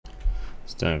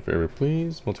It's time for Ever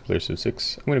Please, multiplayer Civ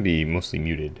 6. I'm going to be mostly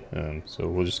muted, so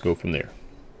we'll just go from there.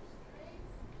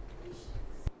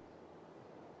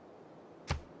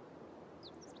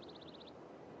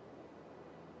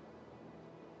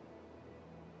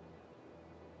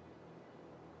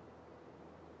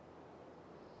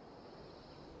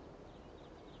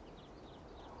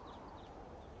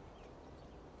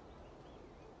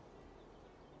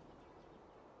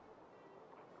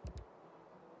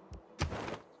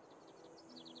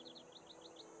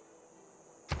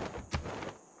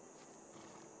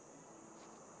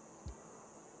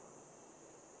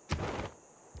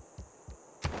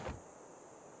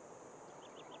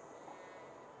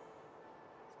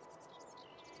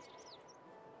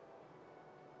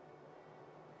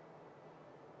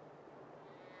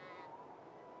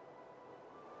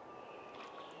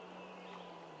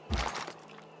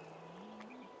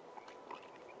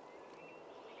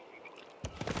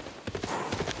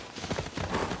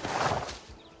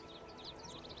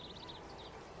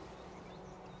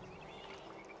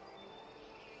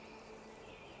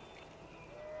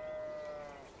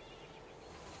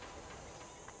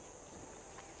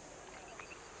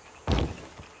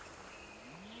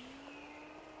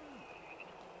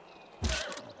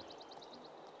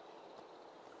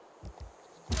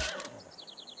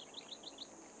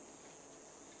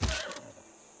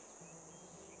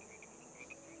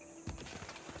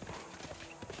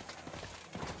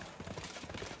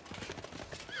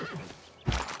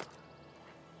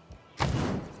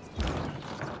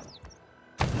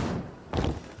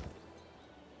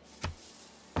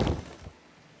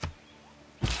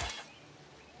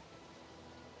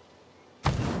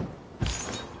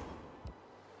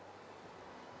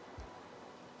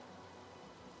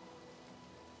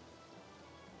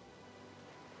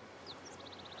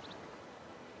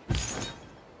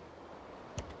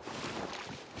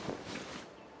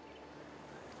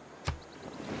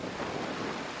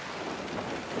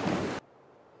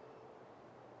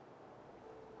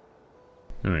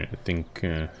 Alright, I think,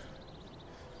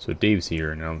 so Dave's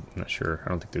here, and I'm not sure. I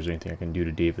don't think there's anything I can do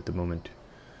to Dave at the moment.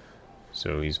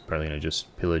 So he's probably going to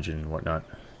just pillage and whatnot.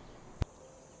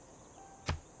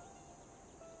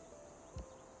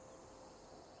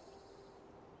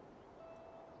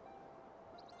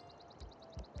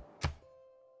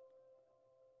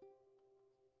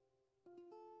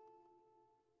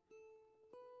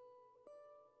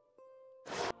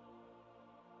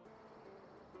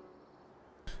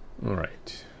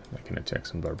 Alright, I can attack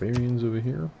some barbarians over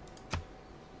here.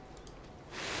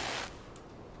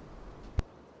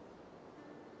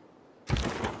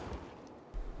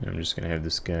 And I'm just going to have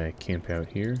this guy camp out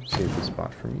here, save the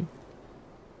spot for me.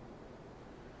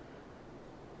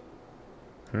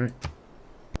 Alright.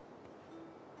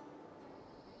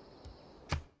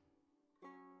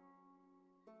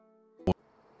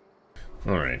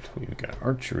 Alright, we've got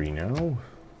archery now.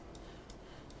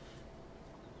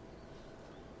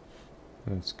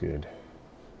 That's good.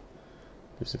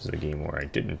 This is a game where I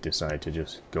didn't decide to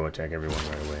just go attack everyone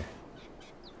right away.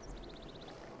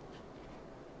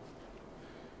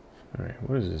 Alright,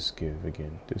 what does this give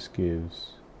again? This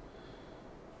gives...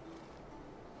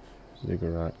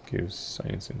 Ziggurat gives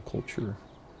science and culture.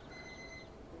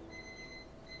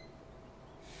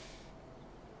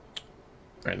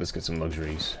 Alright, let's get some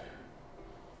luxuries.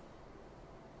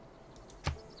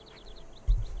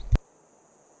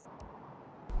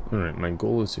 Alright, my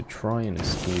goal is to try and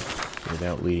escape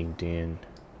without leading Dan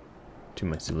to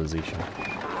my civilization.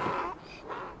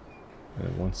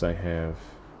 And once I have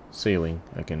sailing,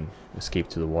 I can escape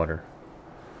to the water.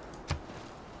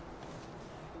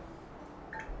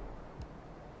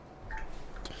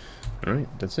 Alright,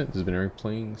 that's it. This has been Eric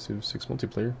playing Civ 6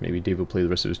 multiplayer. Maybe Dave will play the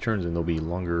rest of his turns and there'll be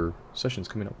longer sessions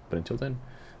coming up. But until then,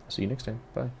 I'll see you next time.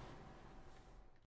 Bye.